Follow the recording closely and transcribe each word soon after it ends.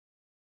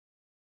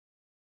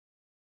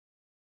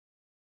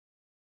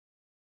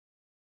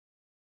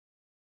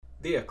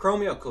The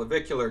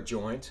acromioclavicular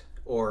joint,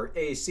 or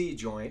AC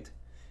joint,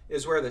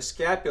 is where the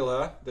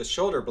scapula, the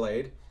shoulder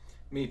blade,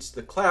 meets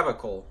the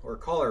clavicle, or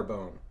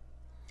collarbone.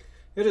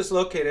 It is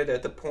located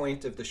at the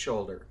point of the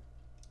shoulder.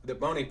 The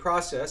bony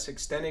process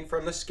extending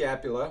from the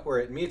scapula where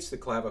it meets the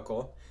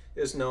clavicle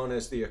is known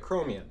as the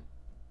acromion.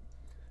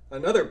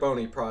 Another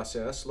bony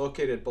process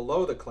located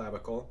below the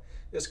clavicle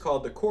is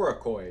called the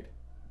coracoid.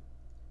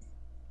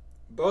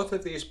 Both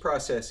of these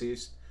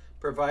processes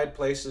provide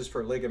places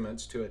for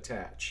ligaments to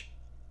attach.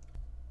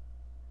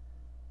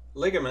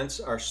 Ligaments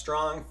are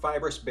strong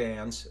fibrous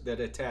bands that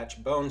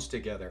attach bones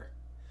together.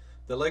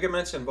 The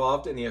ligaments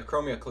involved in the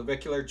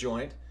acromioclavicular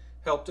joint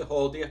help to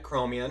hold the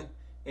acromion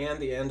and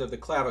the end of the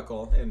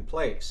clavicle in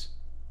place.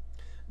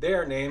 They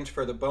are named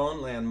for the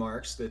bone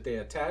landmarks that they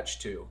attach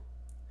to.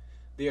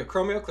 The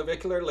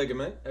acromioclavicular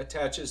ligament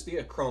attaches the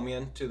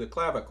acromion to the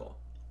clavicle.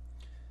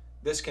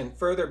 This can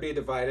further be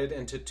divided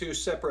into two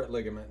separate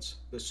ligaments,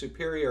 the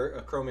superior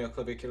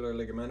acromioclavicular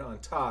ligament on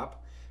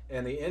top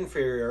and the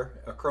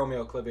inferior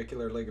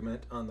acromioclavicular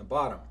ligament on the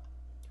bottom.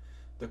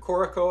 The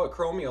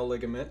coracoacromial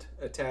ligament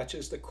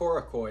attaches the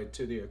coracoid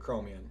to the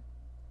acromion.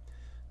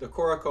 The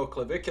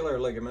coracoclavicular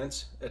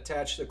ligaments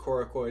attach the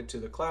coracoid to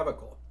the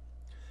clavicle.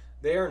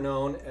 They are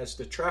known as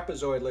the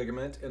trapezoid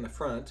ligament in the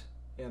front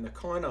and the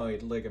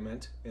conoid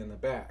ligament in the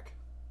back.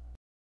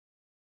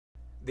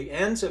 The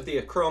ends of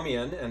the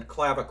acromion and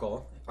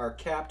clavicle are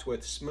capped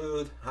with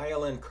smooth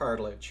hyaline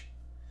cartilage.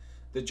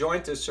 The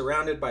joint is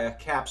surrounded by a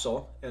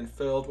capsule and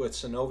filled with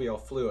synovial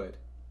fluid.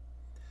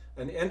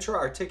 An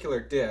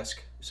intra-articular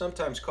disc,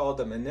 sometimes called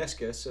the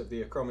meniscus of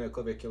the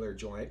acromioclavicular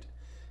joint,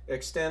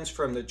 extends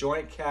from the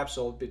joint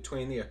capsule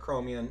between the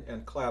acromion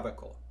and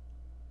clavicle.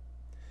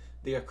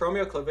 The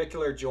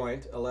acromioclavicular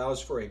joint allows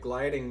for a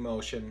gliding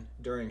motion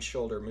during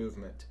shoulder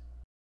movement.